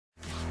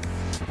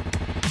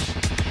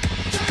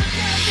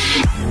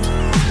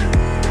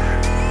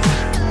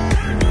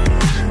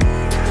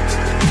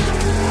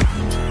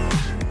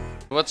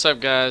What's up,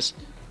 guys?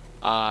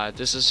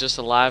 This is just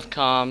a live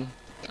comm.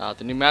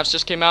 The new maps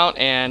just came out,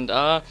 and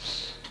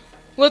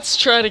let's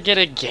try to get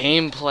a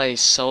gameplay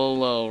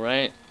solo,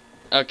 right?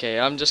 Okay,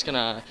 I'm just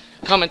gonna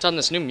comment on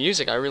this new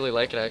music. I really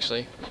like it,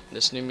 actually.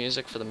 This new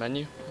music for the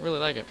menu, I really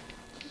like it.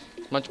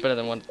 Much better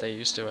than what they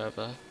used to have.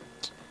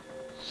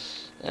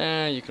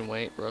 You can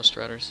wait, Roast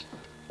Riders.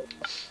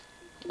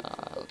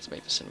 Let's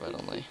make this invite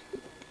only.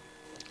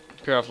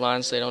 Appear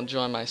offline so they don't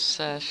join my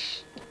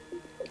sesh.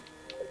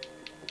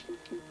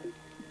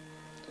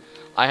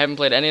 I haven't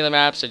played any of the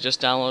maps, I just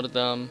downloaded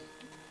them.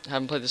 I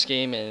haven't played this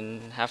game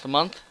in half a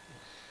month.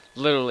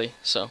 Literally,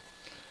 so.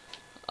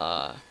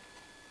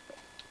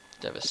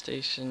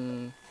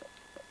 Devastation.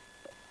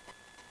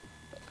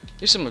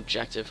 Do some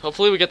objective.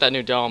 Hopefully we get that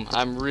new dome.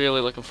 I'm really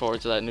looking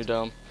forward to that new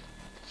dome.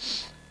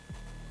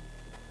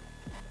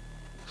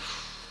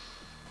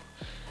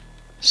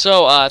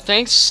 So,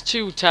 thanks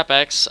to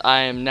TapX,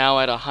 I am now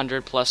at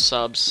 100+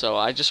 subs, so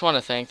I just want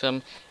to thank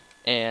them,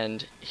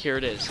 and here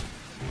it is.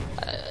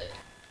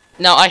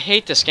 Now, I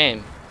hate this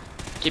game,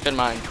 keep in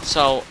mind,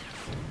 so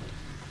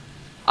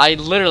I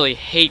literally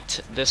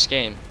hate this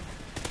game.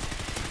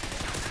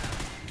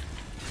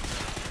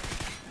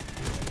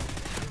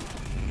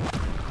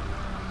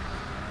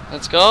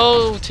 Let's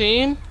go,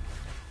 team.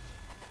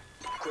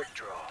 Quick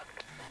draw.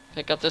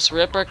 Pick up this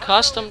Ripper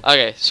custom.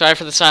 Okay, sorry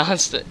for the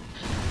silence.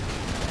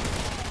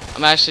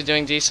 I'm actually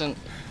doing decent.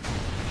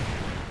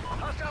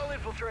 Hostile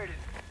infiltrated.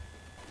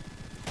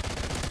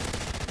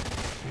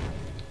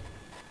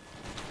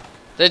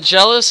 The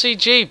Jealousy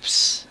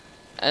Jeeps,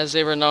 as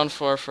they were known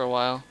for a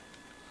while.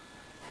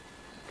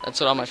 That's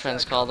what all my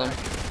friends call them.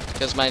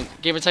 Because my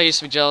gamer tag used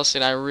to be Jealousy,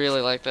 and I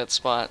really like that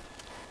spot.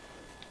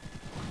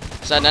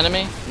 Is that an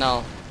enemy?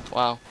 No.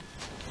 Wow.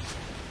 I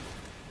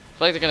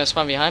feel like they're gonna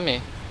spawn behind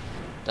me.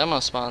 Demo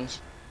spawns.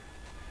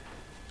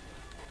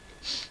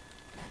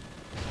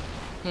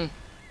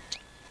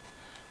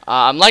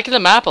 I'm liking the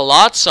map a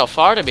lot so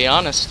far, to be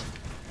honest.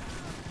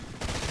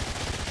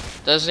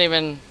 Doesn't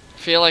even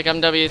feel like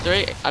I'm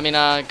W3. I mean,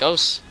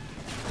 ghosts.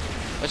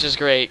 Which is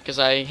great, because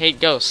I hate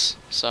ghosts,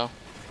 so.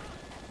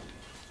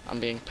 I'm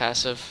being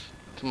passive.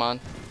 Come on.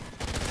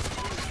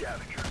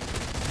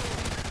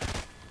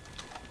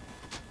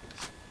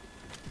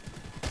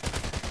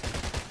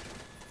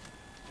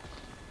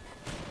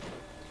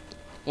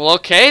 Well,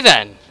 okay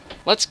then.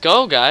 Let's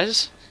go,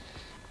 guys.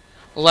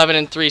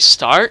 11-3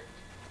 start.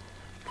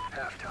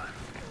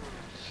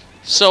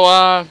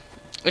 So,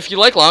 if you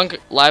like long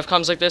live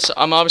comms like this,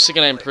 I'm obviously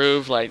gonna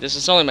improve. Like, this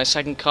is only my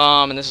second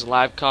comm, and this is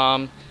live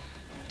comm.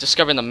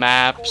 Discovering the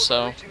map,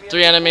 so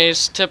 3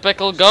 enemies,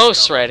 typical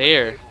ghosts right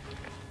here.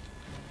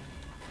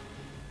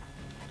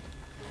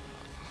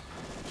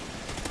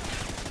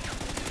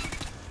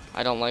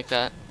 I don't like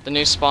that. The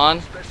new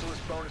spawn.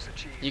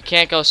 You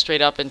can't go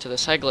straight up into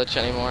this head glitch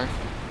anymore.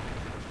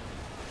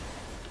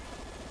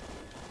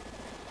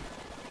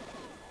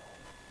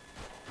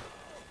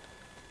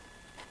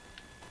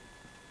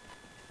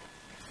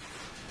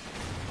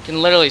 You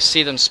can literally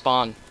see them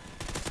spawn.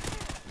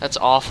 That's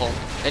awful.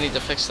 They need to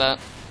fix that.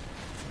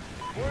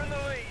 We're in the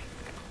lead.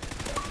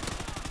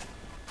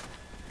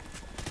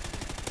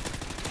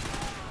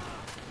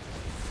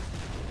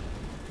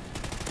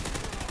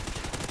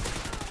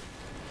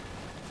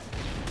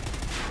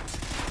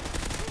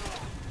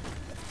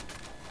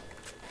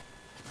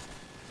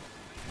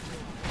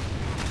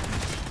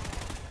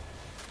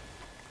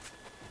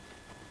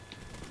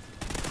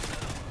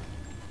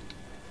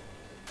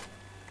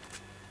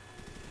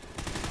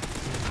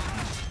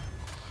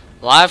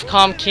 Live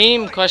comm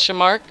KEM, question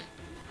mark.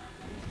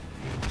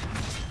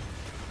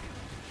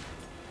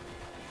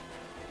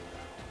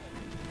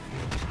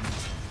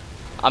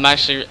 I'm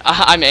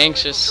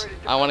anxious.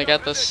 I want to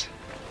get this.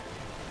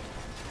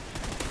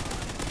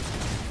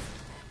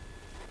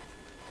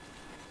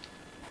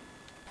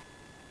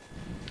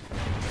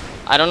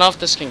 I don't know if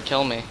this can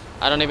kill me.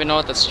 I don't even know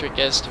what the streak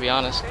is, to be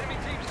honest.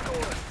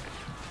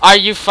 Are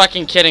you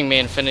fucking kidding me,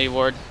 Infinity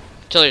Ward?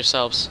 Kill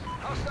yourselves.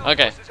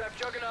 Okay.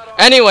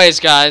 Anyways,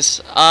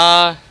 guys,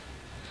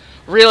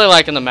 really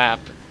liking the map.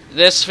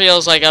 This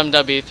feels like I'm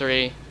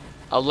W3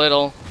 a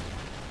little.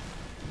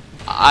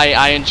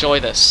 I enjoy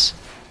this.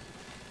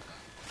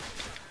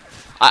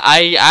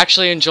 I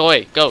actually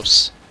enjoy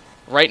ghosts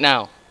right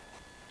now.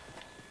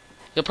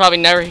 You'll probably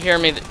never hear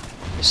me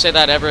say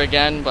that ever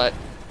again, but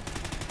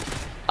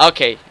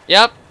okay,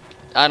 yep.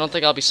 I don't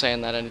think I'll be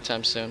saying that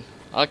anytime soon.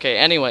 Okay,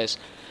 anyways.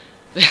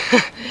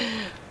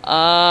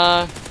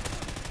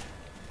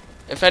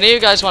 If any of you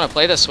guys want to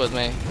play this with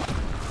me,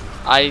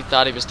 I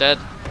thought he was dead.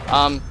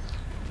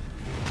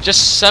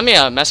 Just send me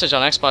a message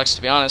on Xbox,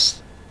 to be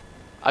honest.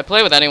 I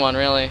play with anyone,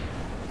 really.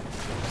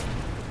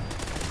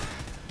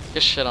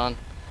 Get shit on.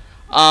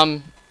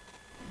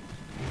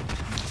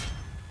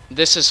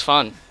 This is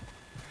fun.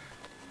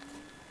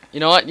 You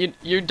know what?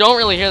 You don't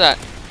really hear that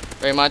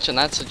very much, and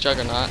that's a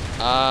juggernaut.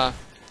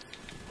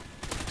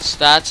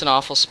 That's an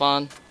awful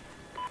spawn.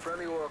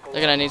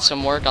 They're gonna need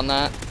some work on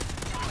that.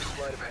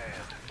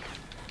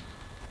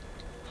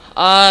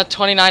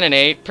 29 and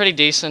 8, pretty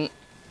decent.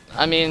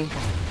 I mean,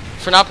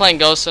 for not playing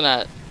Ghost in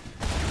that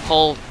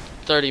whole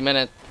 30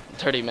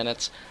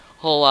 minutes,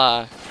 whole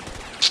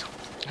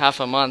half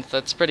a month,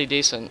 that's pretty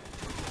decent.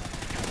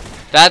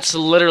 That's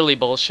literally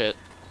bullshit.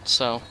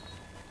 So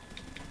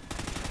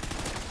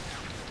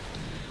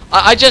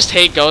I just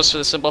hate Ghost for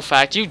the simple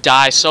fact you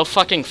die so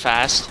fucking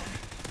fast.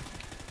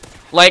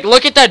 Like,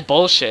 look at that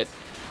bullshit.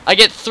 I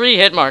get 3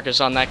 hit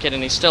markers on that kid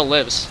and he still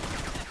lives.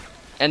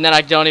 And then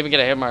I don't even get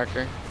a hit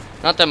marker.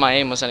 Not that my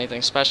aim was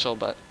anything special,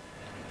 but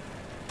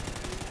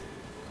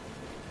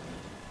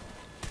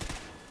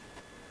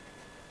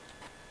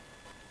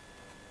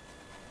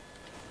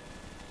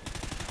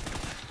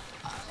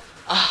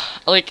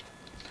like,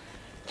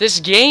 this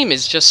game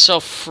is just so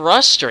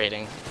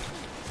frustrating.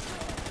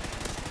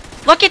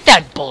 Look at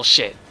that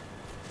bullshit.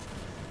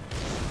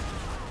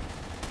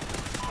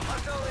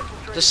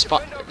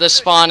 The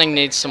spawning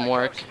needs some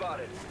work.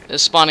 The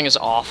spawning is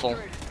awful.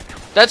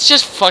 That's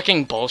just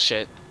fucking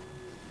bullshit.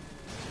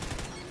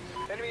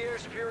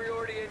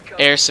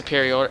 Air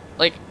superiority.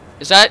 Like,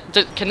 is that...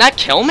 can that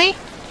kill me?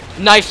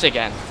 Knifed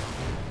again.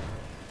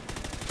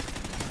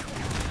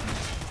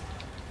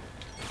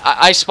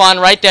 I spawn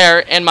right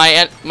there, and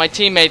my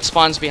teammate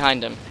spawns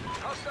behind him.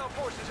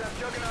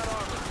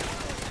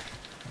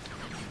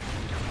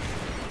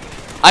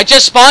 I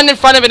just spawned in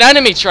front of an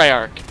enemy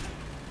Treyarch.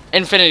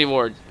 Infinity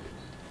Ward.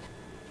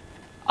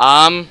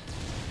 Well,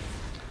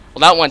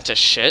 that went to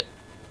shit.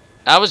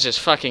 That was just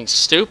fucking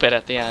stupid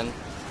at the end.